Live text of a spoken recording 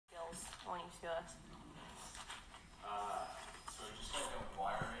see this. So I just got done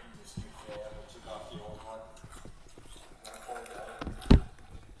wiring this new fan. I took off the old one. And I pulled that.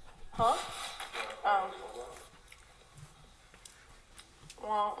 Huh? Oh.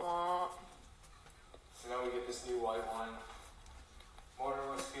 Wah, wah. So now we get this new white one. Motor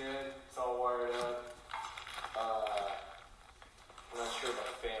looks good. It's all wired up. I'm not sure about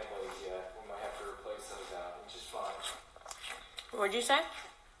the fan blades yet. We might have to replace those out, which is fine. What'd you say?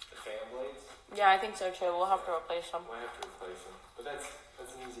 The fan blades? Yeah, I think so too. We'll have to replace them. We'll have to replace them. But that's an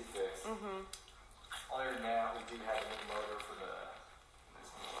easy fix. Mm-hmm. Other than that, we do have a new motor for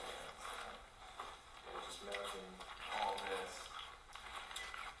this new fan. So just mounting all this.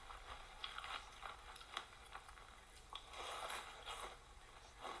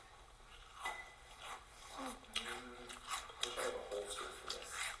 Wish I had a holster for this.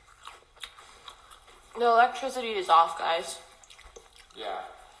 The electricity is off, guys. Yeah,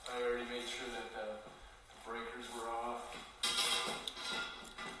 I already made sure that the breakers were off.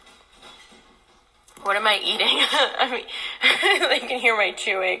 What am I eating? I mean, they can hear my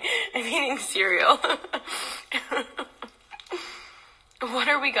chewing. I'm eating cereal. What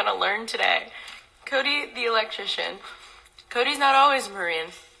are we gonna learn today? Cody, the electrician. Cody's not always a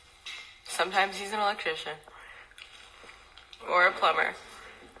Marine. Sometimes he's an electrician. Or a plumber.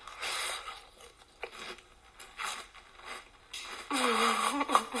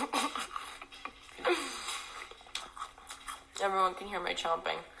 Everyone can hear my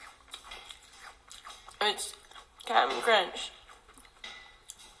chomping. It's Captain Crunch.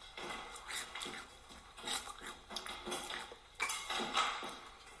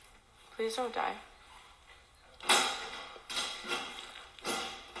 Please don't die. I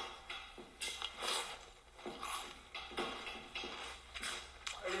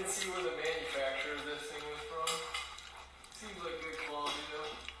didn't see where the manufacturer of this thing was from. Seems like good quality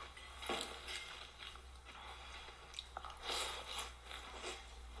though.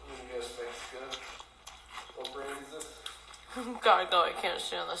 U.S. Mexico. What brand is this? God, no, I can't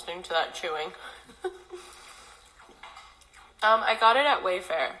stand listening to that chewing. I got it at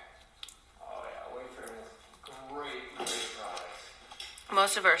Wayfair. Oh yeah, Wayfair is great products.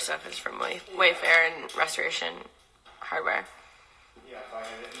 Most of our stuff is from Wayfair and Restoration Hardware. Yeah, if I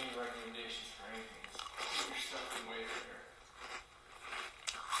had any recommendations for anything, get your stuff from Wayfair.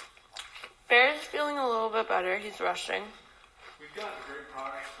 Bear's feeling a little bit better. He's resting. We've got great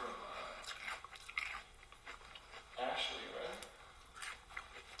products from Ashley, right?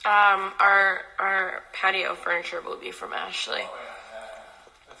 Our patio furniture will be from Ashley. Oh yeah,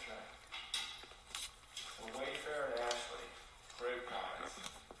 that's right. So Wayfair and Ashley, great products.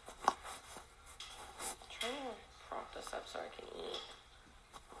 I'm trying to prop this up so I can eat.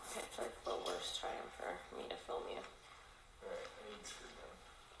 It's like the worst time for me to film you. Alright, I need screw gun.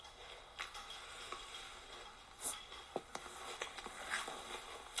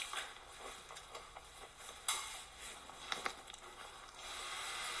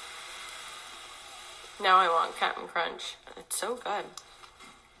 Now I want Captain Crunch. It's so good.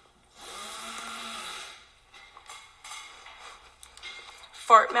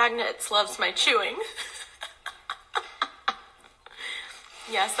 Fart Magnets loves my chewing.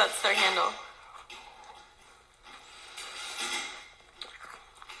 Yes, that's their handle.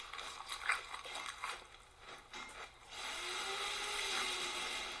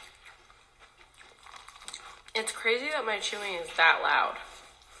 It's crazy that my chewing is that loud.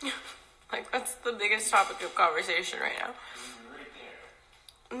 Like, that's the biggest topic of conversation right now. Right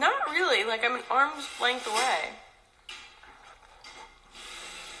there. Not really. Like, I'm an arm's length away.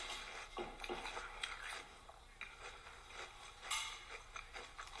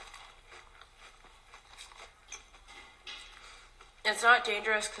 It's not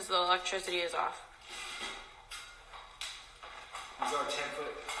dangerous because the electricity is off. These are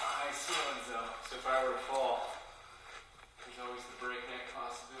 10-foot high ceilings though, so if I were to fall, there's always the breakneck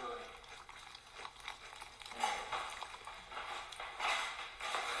possibility.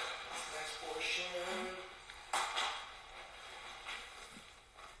 This next portion.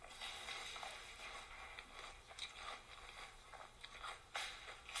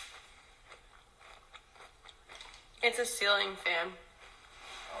 It's a ceiling fan.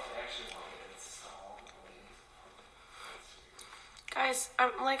 Oh, they actually want to install the blades. Guys,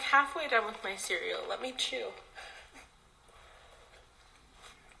 I'm like halfway done with my cereal. Let me chew.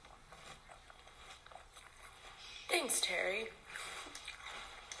 Thanks, Terry.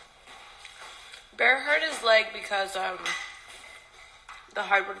 Bear hurt his leg because the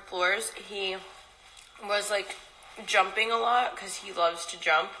hardwood floors. He was like jumping a lot because he loves to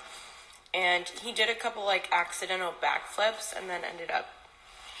jump. And he did a couple like accidental backflips and then ended up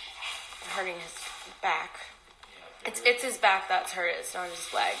hurting his back. Yeah, It's his back that's hurt. It's not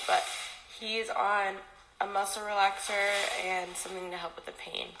his leg, but he's on a muscle relaxer and something to help with the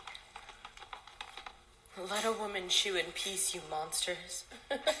pain. Let a woman chew in peace, you monsters.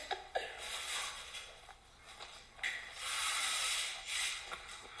 These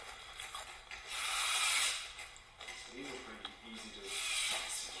are pretty easy to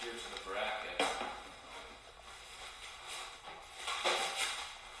secure to the bracket.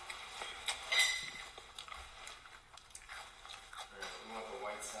 Alright, we want the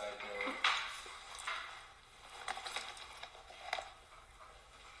white side going.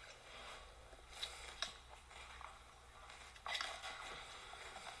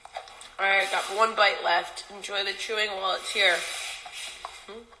 Alright, got one bite left. Enjoy the chewing while it's here.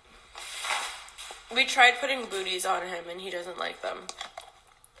 We tried putting booties on him and he doesn't like them.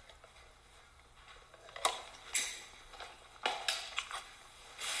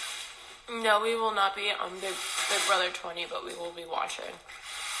 No, we will not be on Big Brother 20, but we will be watching.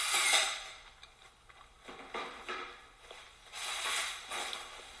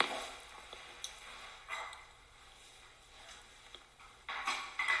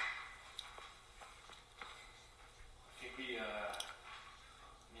 I think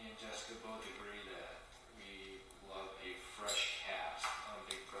me and Jessica both agree that we love a fresh cast on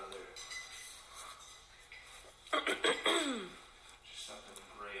Big Brother. Just something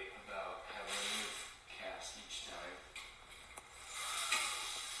great about having a new cast each time.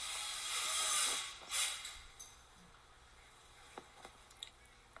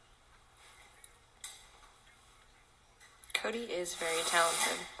 Cody is very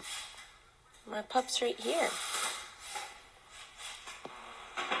talented. My pup's right here.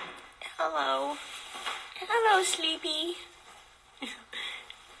 Hello. Hello, Sleepy.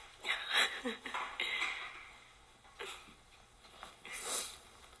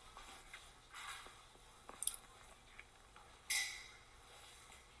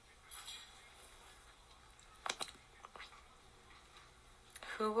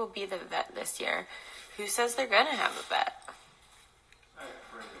 Who will be the vet this year? Who says they're gonna have a vet? I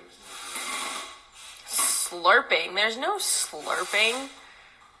pray there's Slurping. There's no slurping.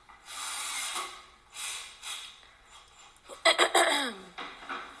 if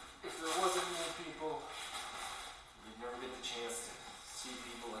there wasn't many people, you'd never get the chance to see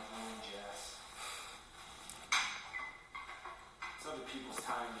people like me and Jess. It's other people's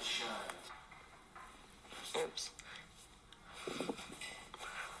time to shine. Oops. It's kind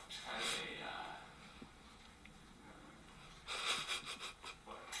of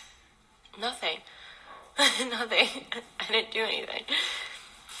what? Nothing. Nothing. I didn't do anything.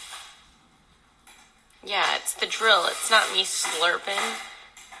 Yeah, it's the drill. It's not me slurping.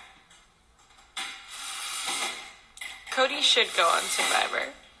 Cody should go on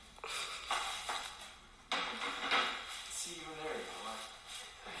Survivor. See, even there, you want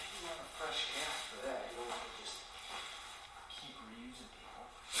a fresh cast for that. You don't want to just keep reusing people.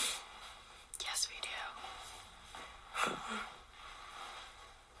 Yes, we do.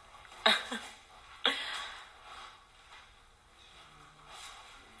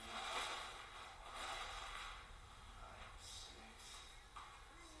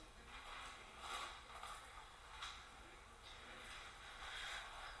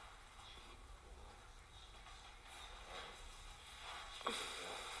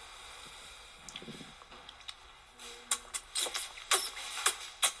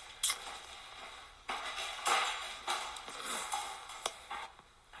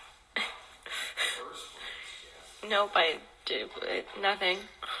 Nope, I do nothing.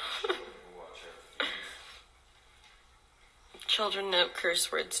 Children know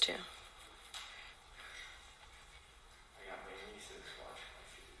curse words too. I got my nieces watching my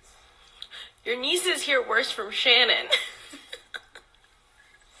feeds. Your nieces hear worse from Shannon.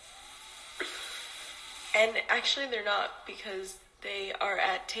 And actually they're not, because they are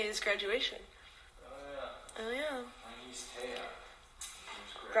at Tay's graduation. Oh yeah. My niece Taya.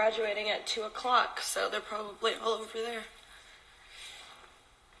 Graduating at 2 o'clock, so they're probably all over there.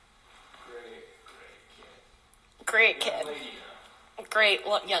 Great Great kid. kid. Young lady now. Great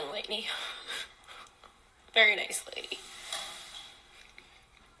young lady. Very nice lady.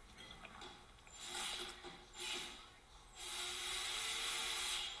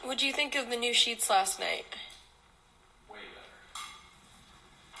 What do you think of the new sheets last night? Way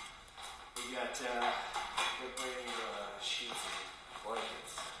better. We got, they're bringing sheets and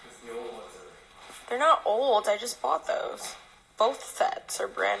blankets, because the old ones are... They're not old, I just bought those. Both sets are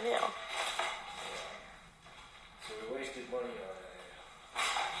brand new. So we wasted money on a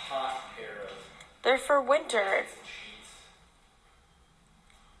hot pair of They're for winter. blankets and sheets.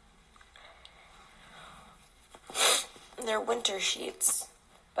 their winter sheets.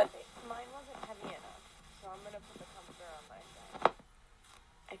 But mine wasn't heavy enough, so I'm going to put the comforter on my side.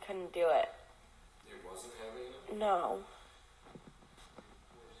 I couldn't do it. It wasn't heavy enough? No.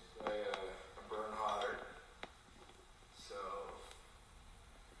 A burn hotter. So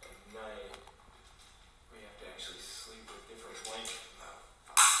at night we have to actually sleep with different blankets.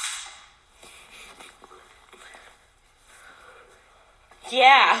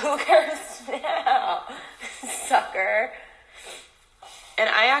 Yeah, who cares now? Sucker. And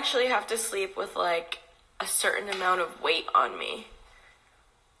I actually have to sleep with like a certain amount of weight on me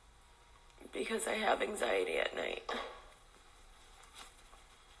because I have anxiety at night.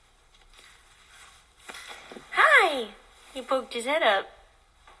 Hi! He poked his head up.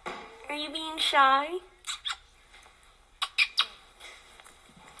 Are you being shy?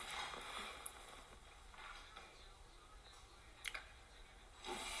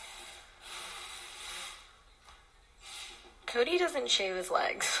 Cody doesn't shave his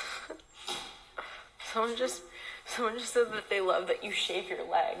legs. Someone just said that they love that you shave your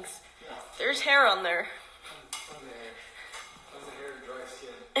legs. Yeah. There's hair on there. How's the hair to dry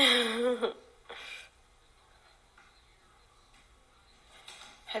skin?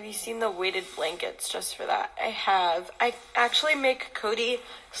 Have you seen the weighted blankets just for that? I have. I actually make Cody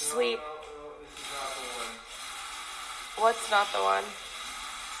sleep. No, this is not the one. What's not the one?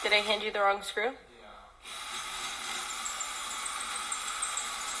 Did I hand you the wrong screw? Yeah.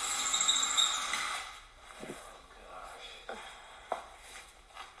 Oh, gosh.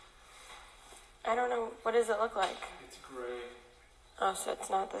 I don't know. What does it look like? It's gray. Oh, so it's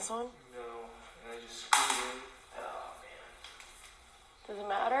not this one? No, and I just screwed it. Oh, man. Does it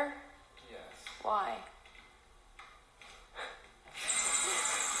matter? Yes. Why?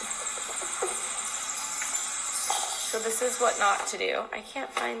 So this is what not to do. I can't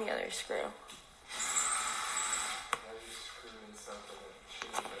find the other screw. I just screwed in something that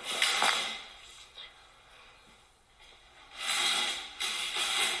shouldn't have been.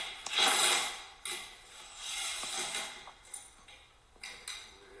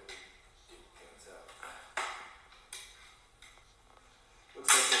 Really dig things up.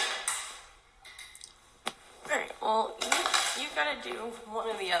 Looks like this. Alright, well, you gotta do one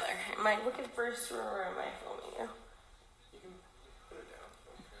or the other. Am I looking for a screw or am I filming you? You can put it down.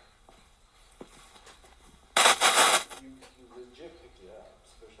 Okay. You legit picked it up,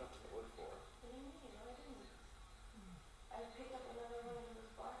 so there's nothing to look for. What do you mean? No, I didn't. I picked up another one of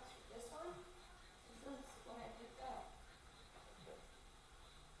those boxes. This one? This is what I picked up. Okay.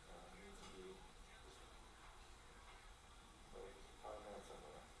 It needs to be like 5 minutes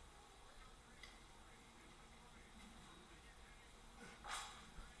somewhere.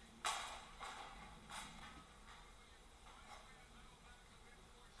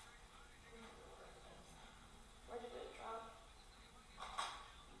 Where did it drop?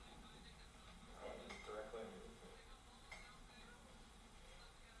 Directly underneath it.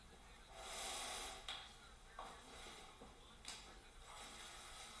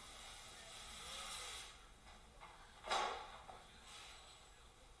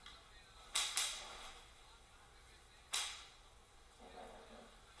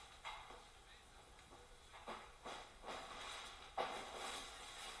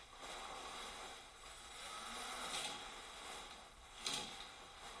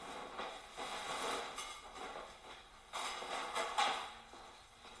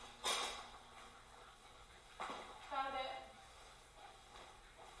 Found it.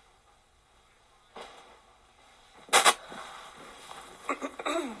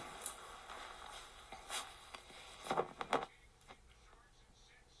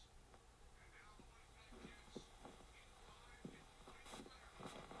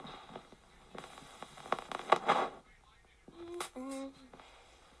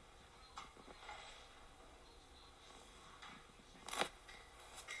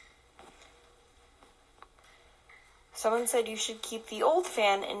 Someone said you should keep the old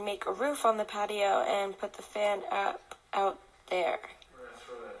fan and make a roof on the patio and put the fan up out there. We're gonna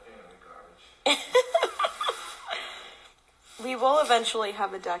throw that fan in the garbage. We will eventually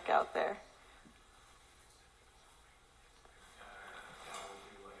have a deck out there. Yeah, we'll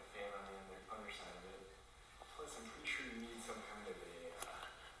do like a fan on the underside of it. Plus, I'm pretty sure you need some kind of a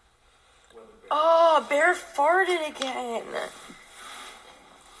weather band. Oh, Bear farted again.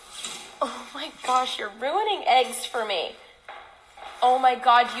 Oh my gosh, you're ruining eggs for me. Oh my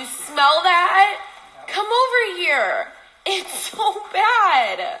god, you smell that? Come over here. It's so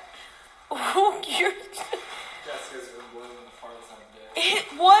bad. Oh, you're... Jessica's been blowing the farts on deck. It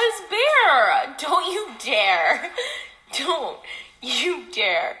was Bear. Don't you dare. Don't you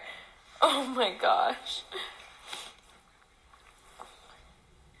dare. Oh my gosh.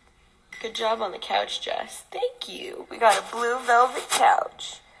 Good job on the couch, Jess. Thank you. We got a blue velvet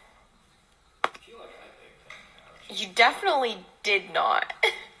couch. I feel like I picked that couch. You definitely did not. I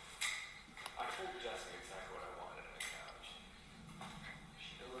told Jessica exactly what I wanted in a couch.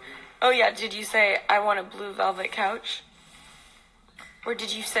 She delivered. Oh yeah, did you say I want a blue velvet couch? Or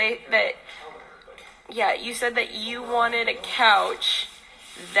did you say that, yeah, you said that you wanted a couch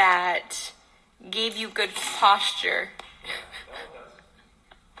that gave you good posture.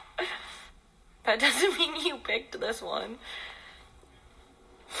 That doesn't mean you picked this one.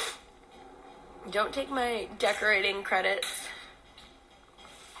 Don't take my decorating credits.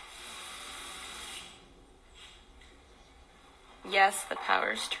 Yes, the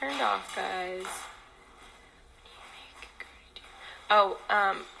power's turned off, guys. Oh,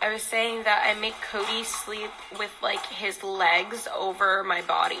 I was saying that I make Cody sleep with, like, his legs over my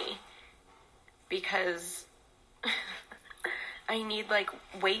body. Because I need, like,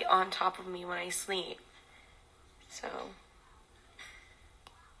 weight on top of me when I sleep. So.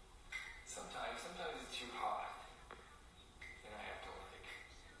 Sometimes it's too hot. And I have to, like,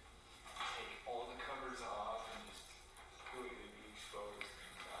 take all the covers off and just completely be exposed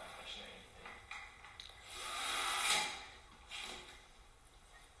and not touching anything.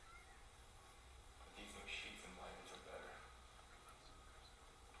 But these new sheets and blankets are better.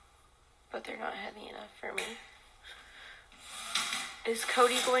 But they're not heavy enough for me. Is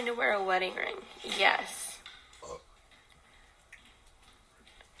Cody going to wear a wedding ring? Yes. Wait,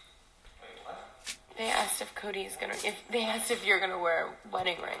 what? They asked if you're gonna wear a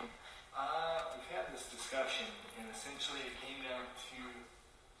wedding ring. We've had this discussion, and essentially it came down to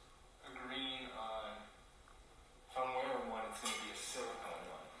agreeing on if I'm wearing one, it's going to be a silicone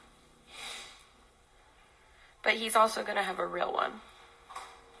one. But he's also gonna have a real one.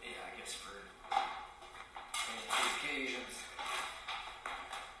 Yeah, I guess for any occasions.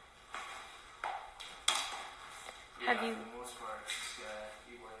 Have Yeah, you- for the most part, it's just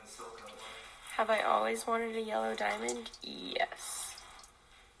be wearing the silicone one. Have I always wanted a yellow diamond? Yes.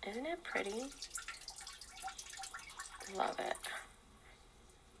 Isn't it pretty? Love it.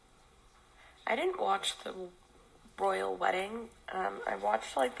 I didn't watch the royal wedding. I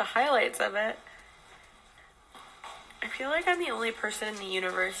watched like the highlights of it. I feel like I'm the only person in the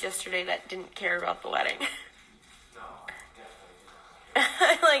universe yesterday that didn't care about the wedding. No, definitely not.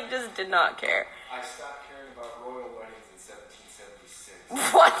 I like just did not care. I stopped caring about royal weddings in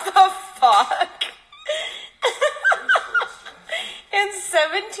 1776. What the fuck? In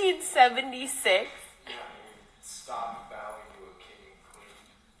 1776? Yeah, I mean, stop bowing to a king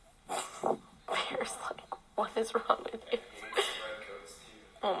and queen. Pierce, like, what is wrong with you? And red coats too.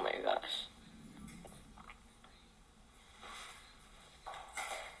 Oh my gosh.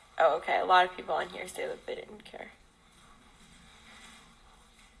 Oh, okay. A lot of people on here say that they didn't care.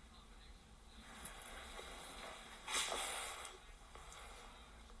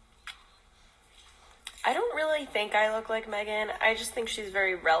 I don't really think I look like Megan. I just think she's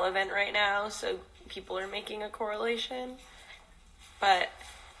very relevant right now, so people are making a correlation. But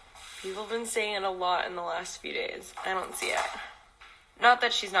people have been saying it a lot in the last few days. I don't see it. Not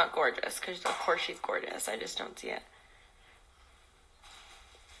that she's not gorgeous, because of course she's gorgeous. I just don't see it.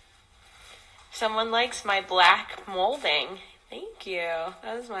 Someone likes my black molding. Thank you.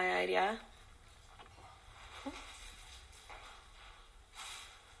 That was my idea.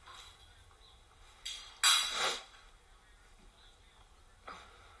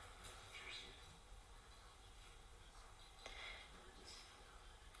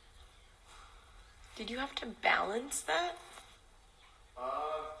 Did you have to balance that? I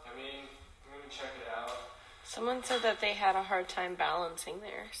mean, I'm gonna check it out. Someone said that they had a hard time balancing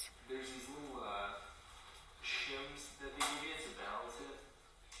theirs. There's these little shims that they give you to balance it.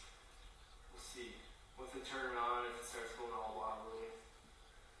 We'll see. Once they turn it on, if it starts going all wobbly,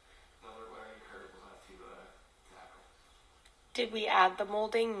 another learning curve we'll have to tackle. Did we add the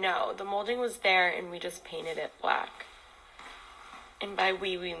molding? No, the molding was there and we just painted it black. And by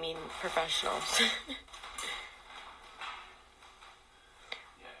we mean professionals. Yeah,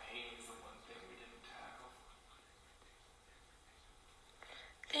 painting's the one thing we didn't tackle.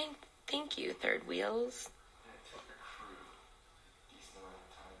 Thank you, Third Wheels. And it took a crew a decent amount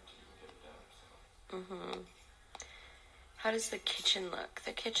of time to get it done, so. How does the kitchen look?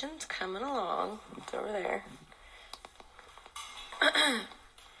 The kitchen's coming along. It's over there.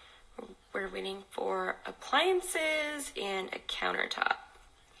 We're waiting for appliances and a countertop.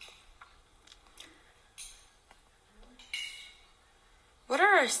 What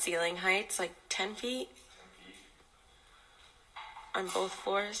are our ceiling heights? Like 10 feet? 10 feet. On both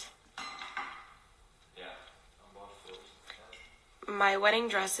floors? Yeah, on both floors. My wedding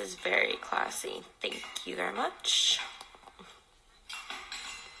dress is very classy. Thank you very much.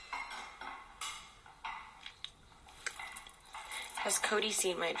 Has Cody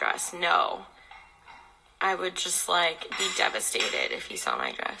seen my dress? No. I would just, like, be devastated if he saw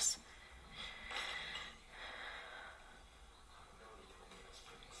my dress.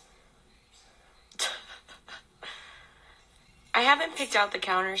 I haven't picked out the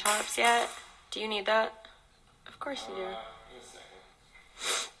countertops yet. Do you need that? Of course you do.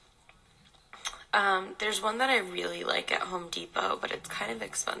 There's one that I really like at Home Depot, but it's kind of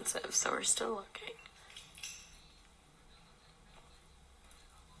expensive, so we're still looking.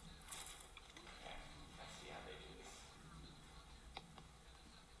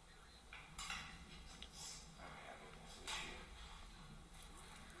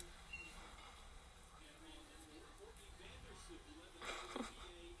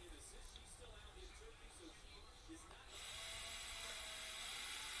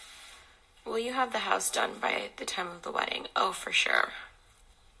 Will you have the house done by the time of the wedding? Oh, for sure.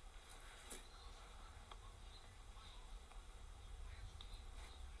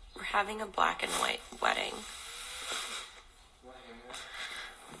 We're having a black and white wedding.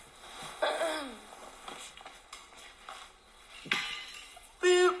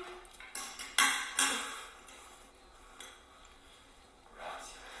 Boop.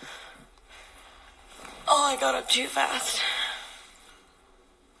 Oh, I got up too fast.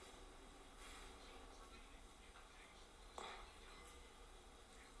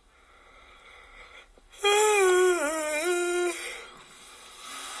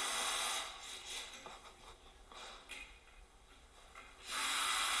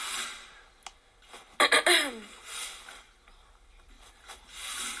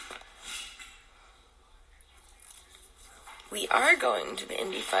 We are going to the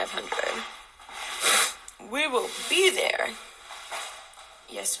Indy 500. We will be there.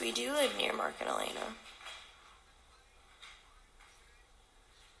 Yes, we do live near Mark and Elena.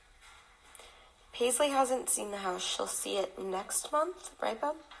 Paisley hasn't seen the house. She'll see it next month, right,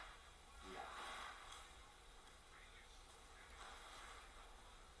 Bob?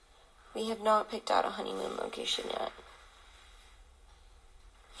 We have not picked out a honeymoon location yet.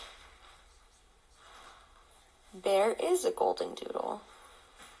 There is a golden doodle.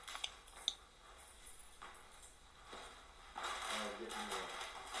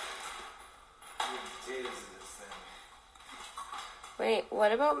 Wait,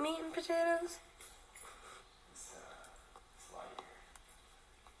 what about meat and potatoes? It's light here.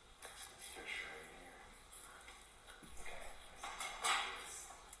 It's fish right here. Okay.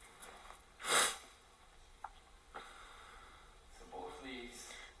 So both of these.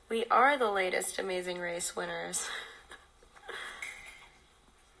 We are the latest Amazing Race winners.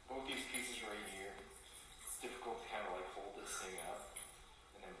 Both these pieces right here. It's difficult to kind of like hold this thing up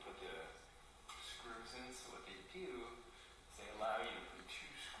and then put the screws in. So what they do is they allow you to put 2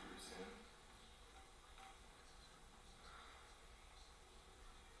 screws in.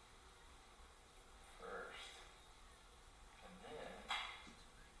 First. And then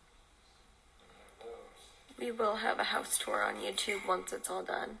you have those. We will have a house tour on YouTube once it's all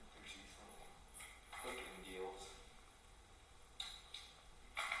done. There's these little hooking deals.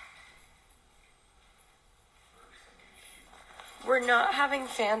 We're not having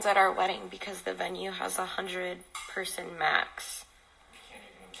fans at our wedding because the venue has 100-person max. We can't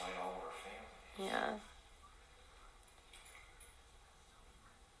even invite all of our family. Yeah.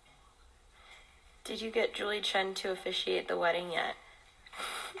 Did you get Julie Chen to officiate the wedding yet?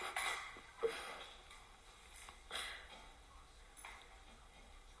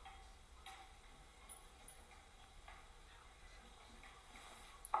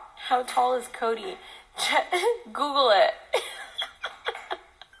 How tall is Cody? Google it. I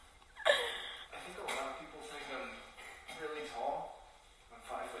think a lot of people think I'm really tall. I'm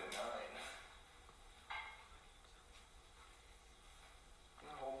 5'9". Can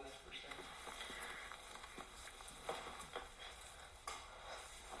I hold this for a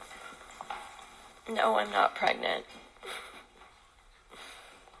second? No, I'm not pregnant.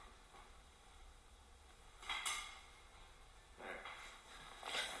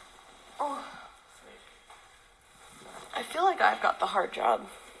 Oh. I feel like I've got the hard job.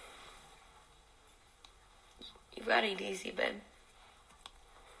 You've got it easy, babe.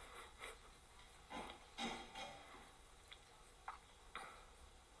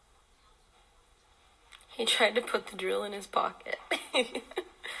 He tried to put the drill in his pocket.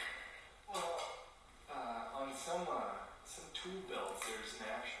 Well, on some tool belts, there's an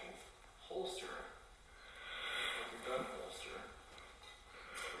actual holster, like a gun holster.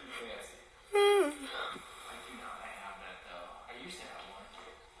 It's pretty fancy. I do not have that though. I used to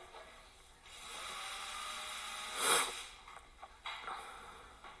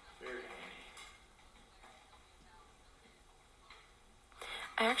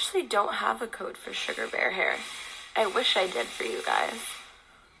I actually don't have a code for Sugar Bear hair. I wish I did for you guys.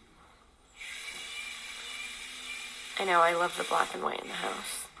 I know, I love the black and white in the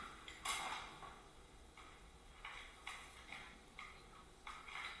house.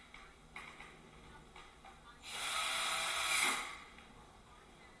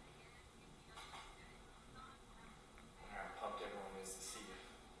 How pumped everyone is to see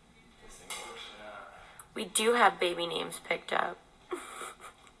if this thing works or not. We do have baby names picked up.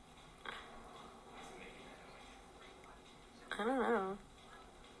 I don't know.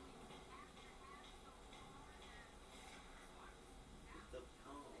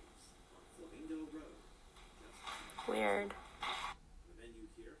 Weird. The menu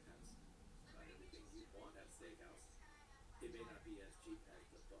here has about everything you want at steakhouse. It may not be as cheap as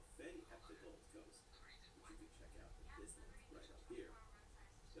the buffet at the Gold Coast, which you can check out in this link right up here.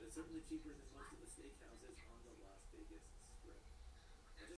 But it's certainly cheaper than most of the steakhouses on the Las Vegas Strip.